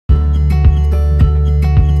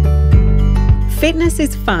Fitness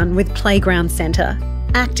is fun with Playground Centre.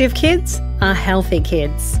 Active kids are healthy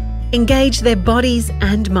kids. Engage their bodies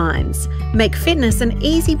and minds. Make fitness an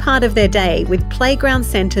easy part of their day with Playground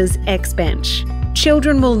Centre's X-Bench.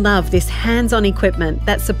 Children will love this hands-on equipment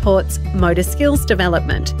that supports motor skills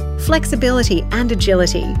development, flexibility and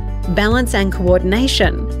agility, balance and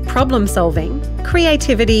coordination, problem solving,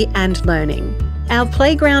 creativity and learning. Our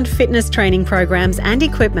playground fitness training programs and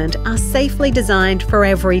equipment are safely designed for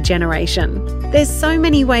every generation. There's so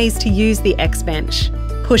many ways to use the X-Bench.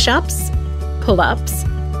 Push-ups, pull-ups,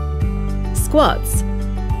 squats,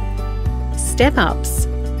 step-ups,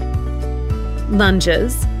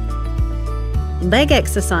 lunges, leg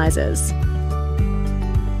exercises,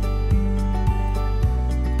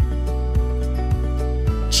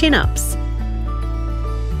 chin-ups,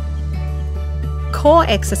 core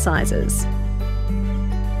exercises,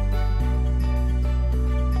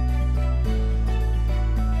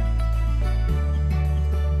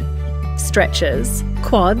 stretches,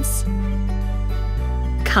 quads,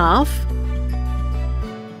 calf,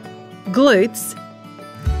 glutes,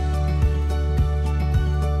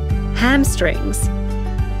 hamstrings,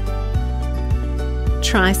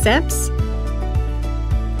 triceps,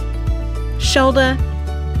 shoulder,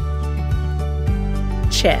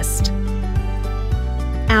 chest.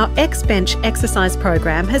 Our X-Bench exercise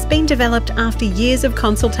program has been developed after years of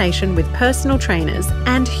consultation with personal trainers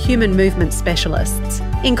and human movement specialists.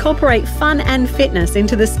 Incorporate fun and fitness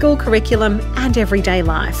into the school curriculum and everyday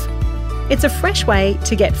life. It's a fresh way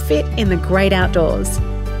to get fit in the great outdoors.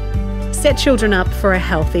 Set children up for a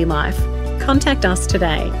healthy life. Contact us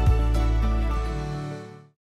today.